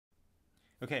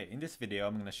Okay, in this video,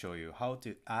 I'm going to show you how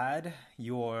to add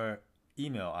your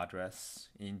email address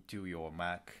into your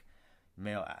Mac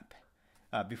Mail app.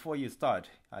 Before you start,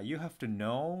 you have to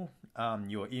know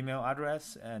your email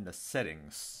address and the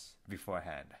settings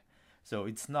beforehand. So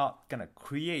it's not going to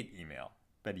create email,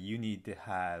 but you need to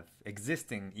have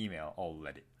existing email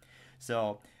already.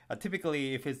 So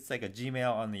typically, if it's like a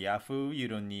Gmail on the Yahoo, you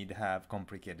don't need to have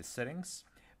complicated settings.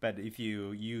 But if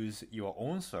you use your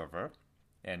own server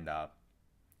and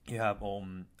you have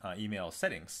own email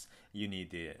settings, you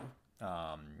need to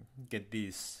get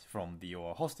these from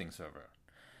your hosting server.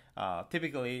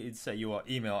 Typically, it's your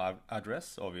email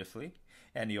address, obviously,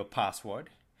 and your password.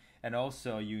 And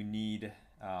also, you need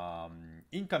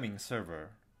incoming server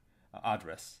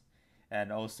address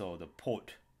and also the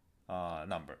port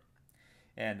number.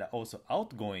 And also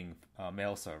outgoing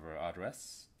mail server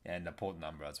address and the port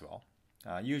number as well.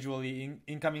 Usually,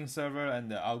 incoming server and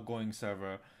the outgoing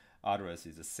server address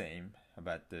is the same,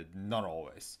 but not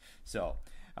always. So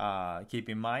keep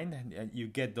in mind you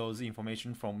get those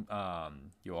information from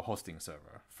your hosting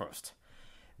server first.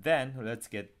 Then let's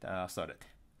get started.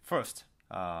 First,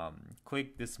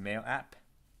 click this mail app.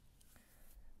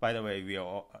 By the way, we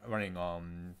are running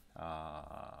on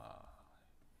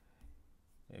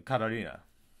Catalina.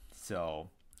 So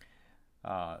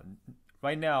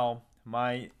right now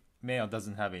my mail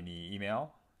doesn't have any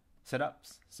email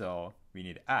setups, so we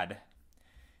need to add.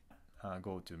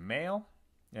 Go to mail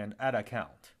and add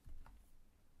account.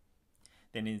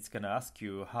 Then it's gonna ask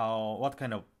you what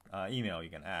kind of email you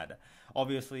can add.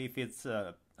 Obviously, if it's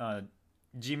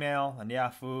Gmail and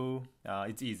Yahoo,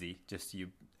 it's easy. Just you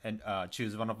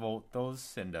choose one of all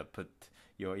those and put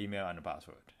your email and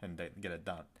password and then get it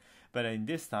done. But in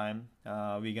this time,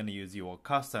 we're gonna use your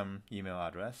custom email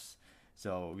address.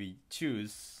 So we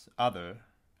choose other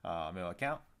mail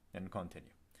account and continue.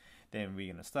 Then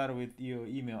we're gonna start with your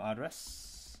email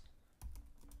address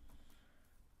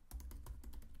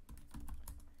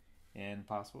and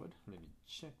password. Let me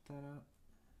check that out.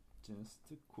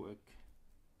 Just a quick.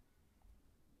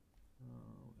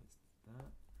 What is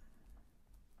that?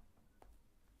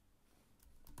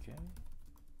 Okay.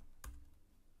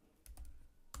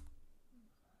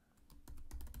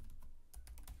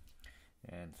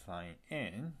 And sign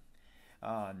in.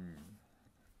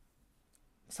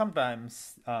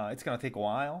 Sometimes it's gonna take a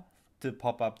while to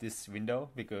pop up this window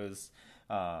because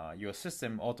your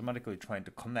system automatically trying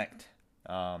to connect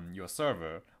your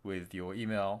server with your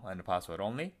email and password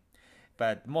only,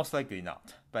 but most likely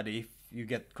not. But if you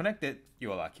get connected,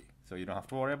 you're lucky, so you don't have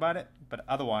to worry about it. But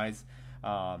otherwise,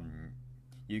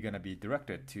 you're gonna be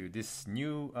directed to this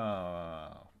new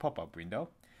pop-up window.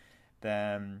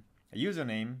 Then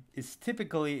username is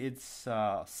typically it's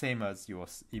same as your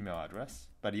email address,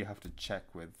 but you have to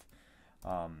check with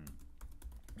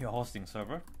your hosting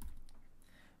server.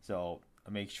 So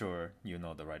make sure you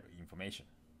know the right information.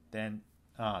 Then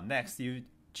next you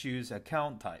choose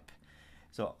account type.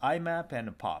 So IMAP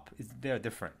and POP they're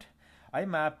different.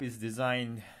 IMAP is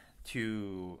designed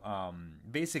to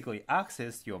basically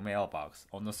access your mailbox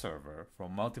on the server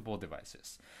from multiple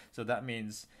devices. So that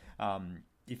means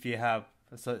if you have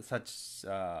such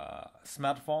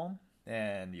smartphone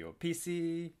and your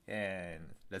PC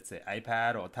and let's say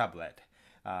iPad or tablet,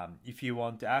 if you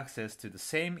want to access to the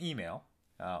same email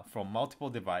from multiple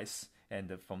device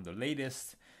and from the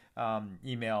latest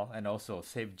email and also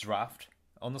save draft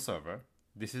on the server,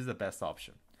 this is the best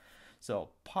option.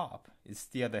 So POP is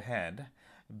the other hand.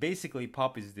 Basically,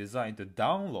 POP is designed to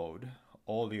download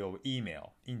all your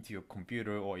email into your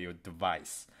computer or your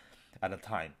device at a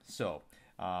time. So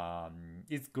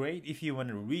it's great if you want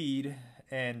to read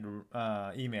and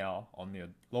email on your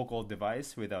local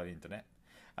device without internet.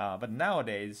 But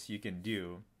nowadays you can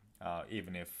do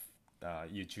even if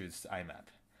you choose IMAP.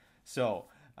 So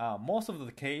most of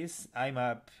the case,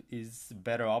 IMAP is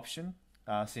better option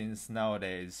since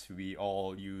nowadays we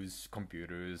all use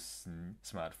computers and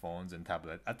smartphones and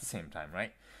tablet at the same time,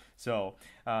 right? So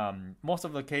most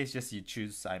of the case, just you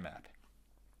choose IMAP.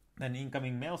 Then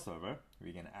incoming mail server,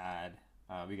 we can add.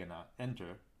 We're gonna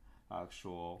enter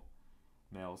actual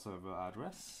mail server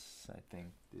address. I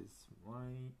think this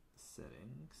my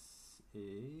settings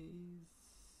is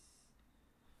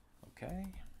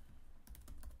okay.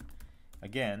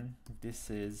 Again, this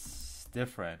is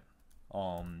different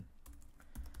on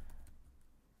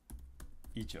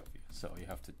each of you, so you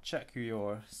have to check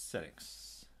your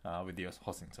settings with your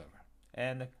hosting server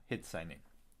and hit sign in.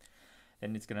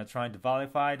 And it's gonna try to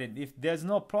verify it, and if there's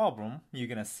no problem, you're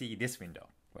gonna see this window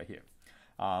right here.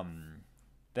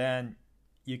 Then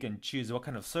you can choose what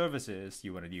kind of services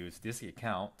you want to use this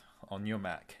account on your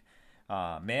Mac.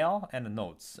 Mail and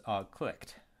Notes are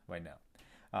clicked right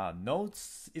now.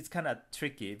 Notes is kind of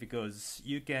tricky because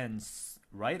you can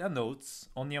write a notes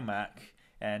on your Mac,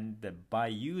 and by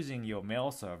using your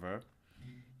mail server,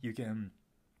 you can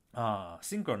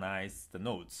synchronize the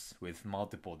notes with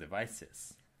multiple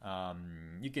devices.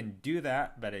 You can do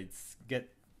that, but it's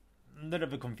get a little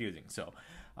bit confusing. So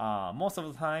most of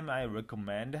the time, I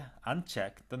recommend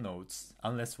uncheck the notes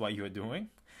unless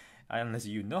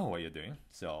you know what you're doing.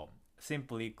 So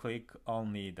simply click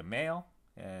only the mail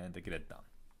and get it done.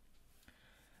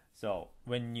 So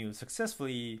when you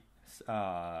successfully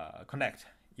connect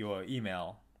your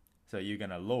email, so you're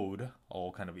gonna load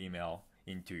all kind of email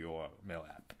into your mail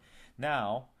app.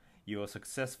 Now you're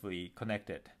successfully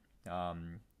connected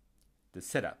the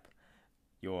setup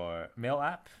your mail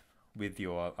app with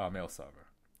your mail server.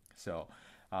 So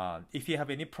if you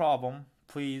have any problem,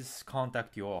 please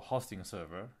contact your hosting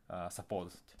server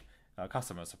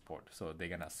customer support, so they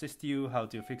can assist you how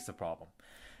to fix the problem.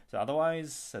 So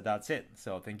otherwise, that's it.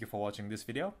 So thank you for watching this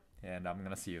video, and I'm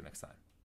gonna see you next time.